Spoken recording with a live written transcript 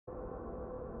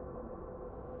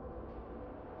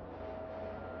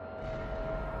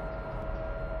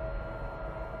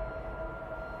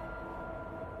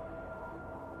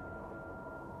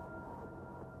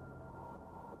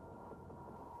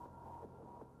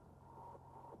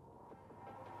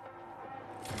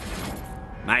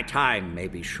My time may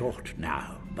be short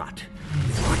now, but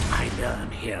with what I learn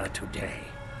here today,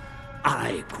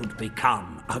 I could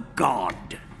become a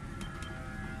god.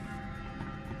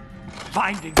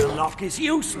 Finding the lock is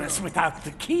useless without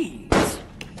the keys.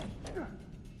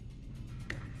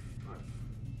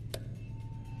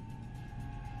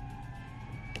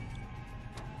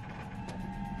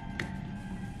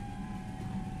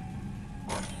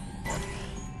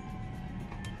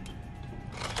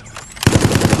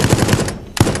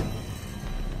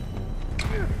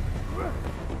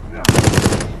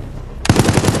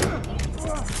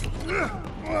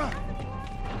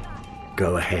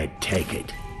 Go ahead, take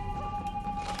it.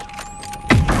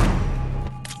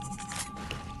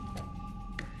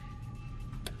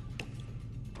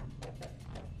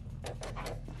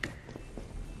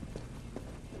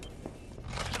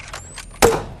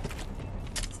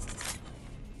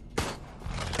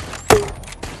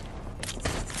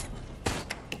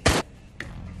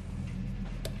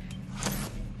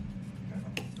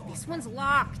 This one's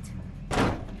locked.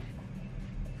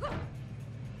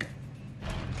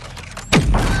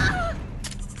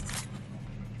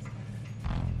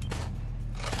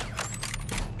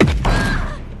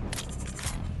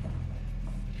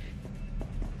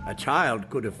 A child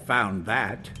could have found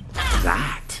that.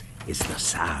 That is the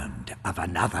sound of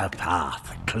another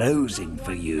path closing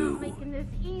for you. Not making this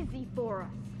easy for us.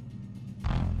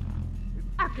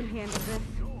 I can handle this.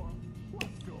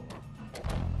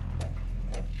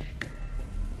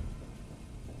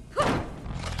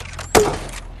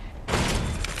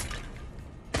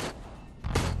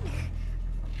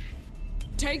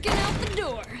 Taking out the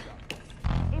door.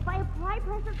 If I apply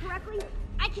pressure correctly,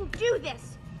 I can do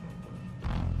this.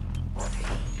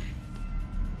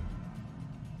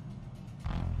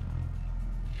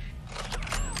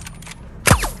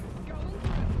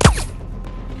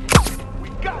 We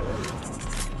got it.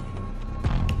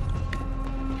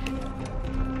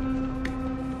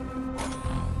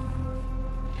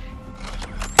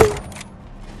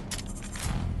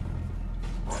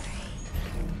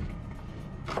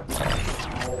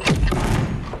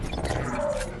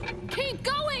 Keep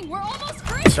going. We're almost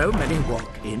free. So many walk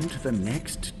into the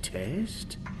next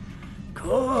test?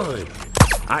 Good.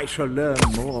 I shall learn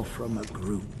more from a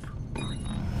group.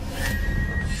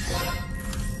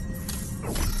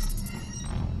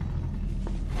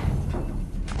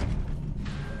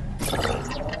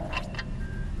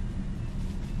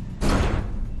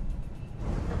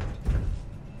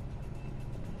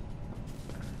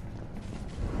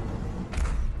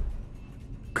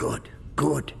 Good,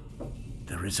 good.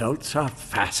 The results are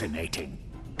fascinating.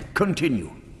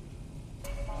 Continue.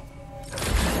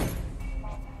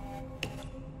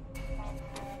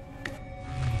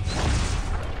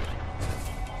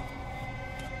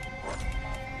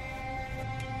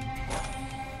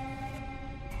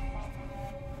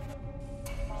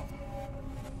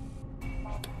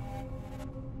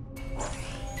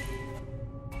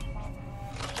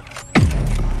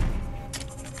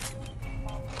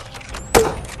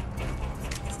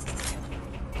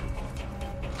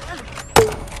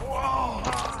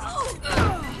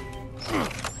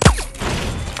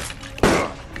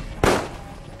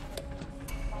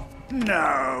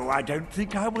 No, I don't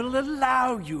think I will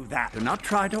allow you that. Do not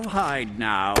try to hide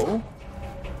now.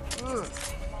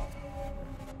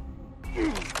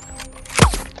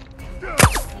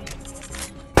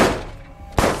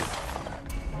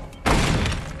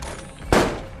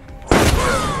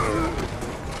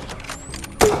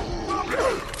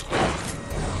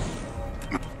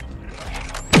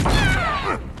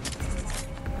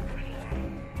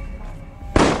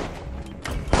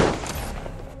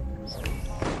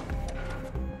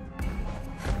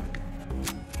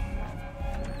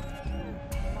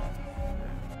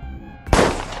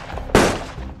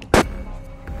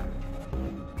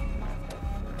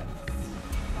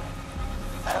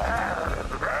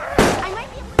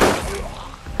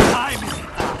 Time is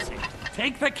passing.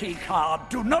 Take the key card.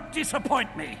 Do not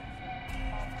disappoint me.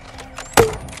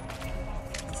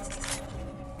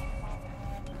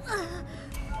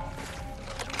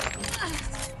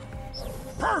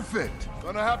 Perfect.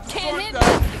 Gonna have to Can't sort hit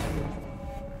that.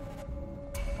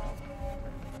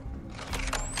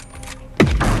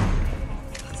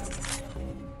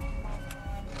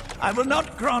 I will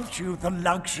not grant you the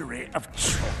luxury of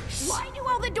choice. Why do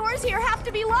all the doors here have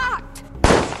to be locked?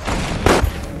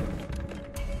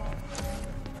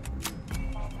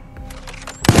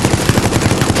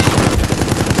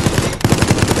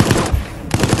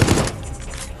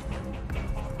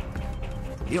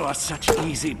 You are such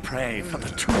easy prey for the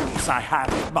tools I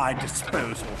have at my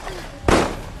disposal.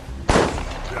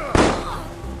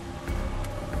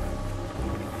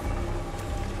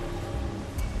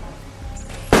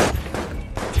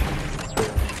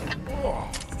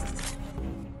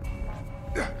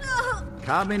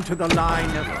 come into the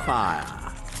line of fire.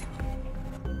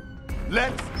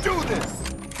 Let's do this!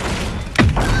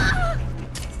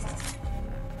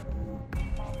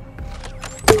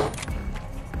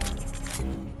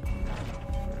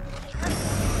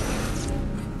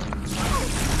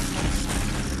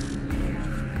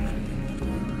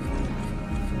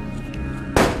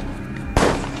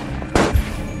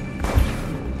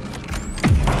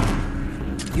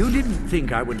 You didn't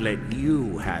think I would let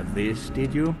you have this,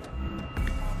 did you?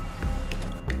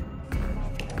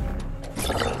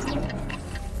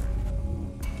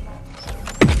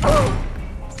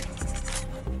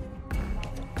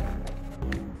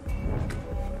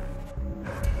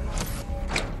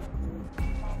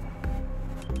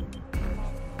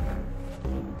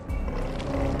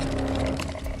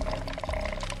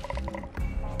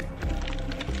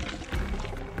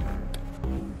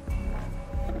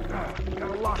 Got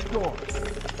a locked door.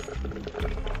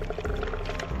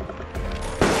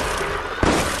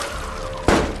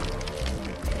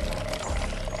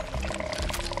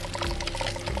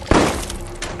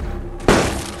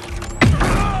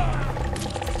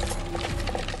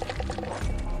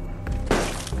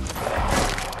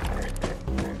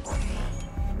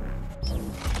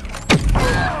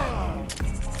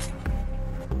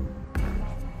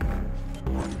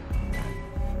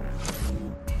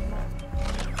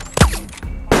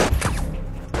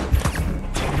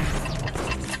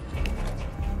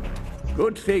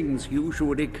 Good things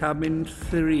usually come in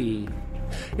 3.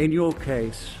 In your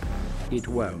case, it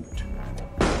won't.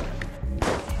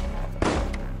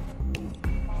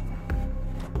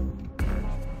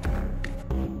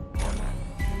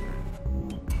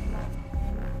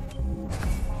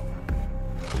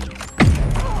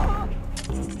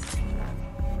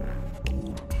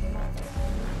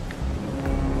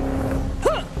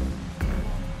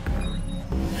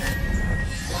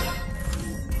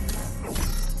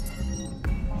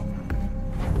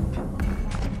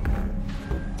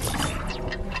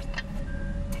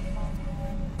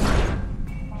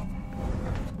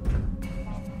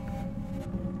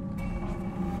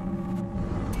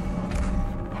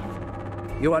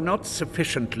 You are not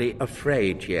sufficiently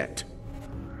afraid yet.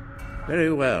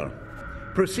 Very well.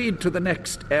 Proceed to the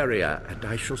next area, and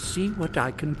I shall see what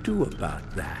I can do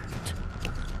about that.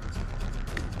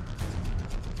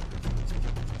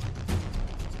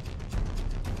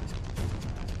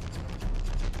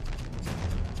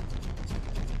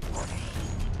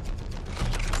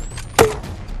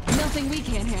 Nothing we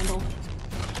can't handle.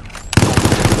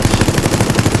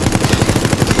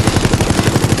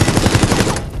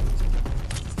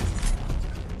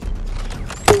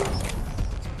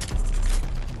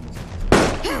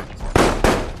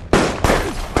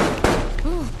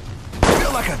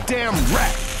 Like a damn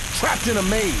rat trapped in a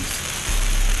maze.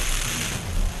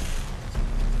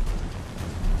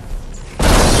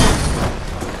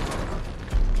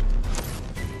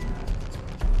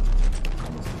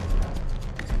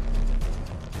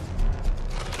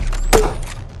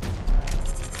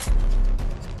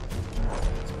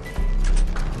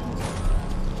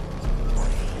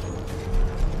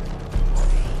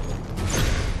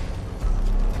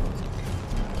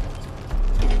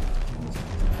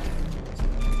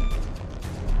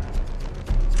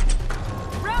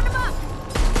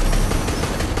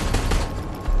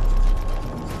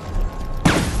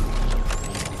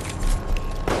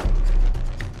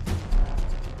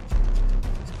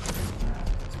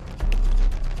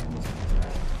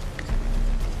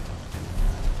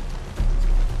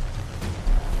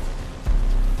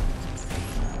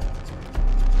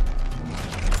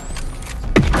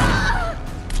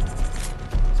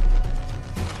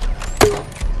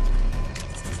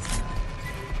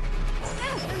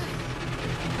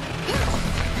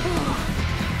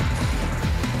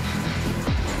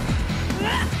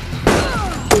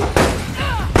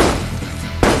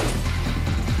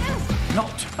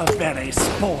 Not a very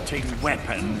sporting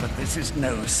weapon, but this is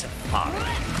no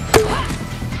safari.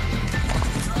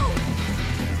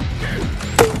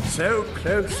 So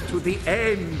close to the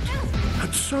end,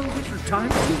 but so little time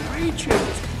to reach it.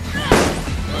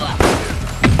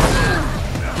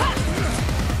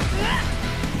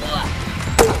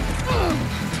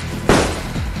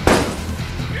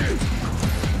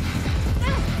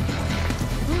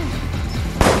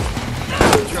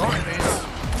 Enjoy this.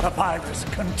 The virus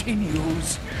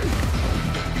continues.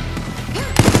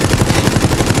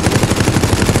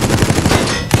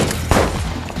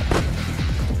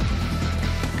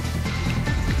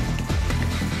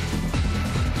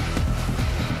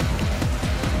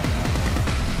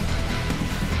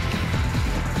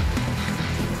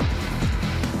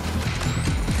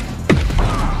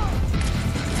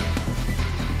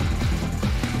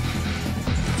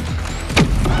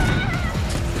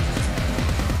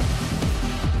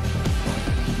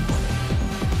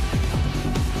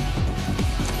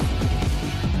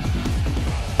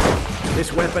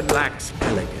 This weapon lacks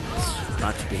elegance,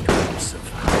 but it will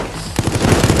suffice.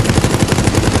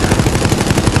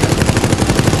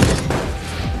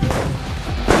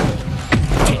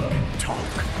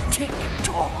 Tick-tock,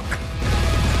 tick-tock.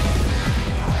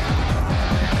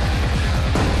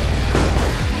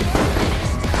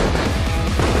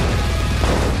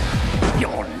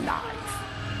 Your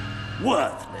life,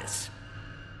 worthless.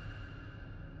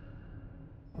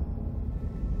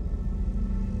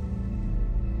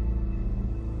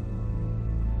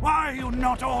 Why are you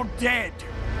not all dead?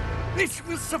 This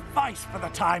will suffice for the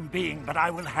time being, but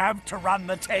I will have to run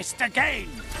the test again.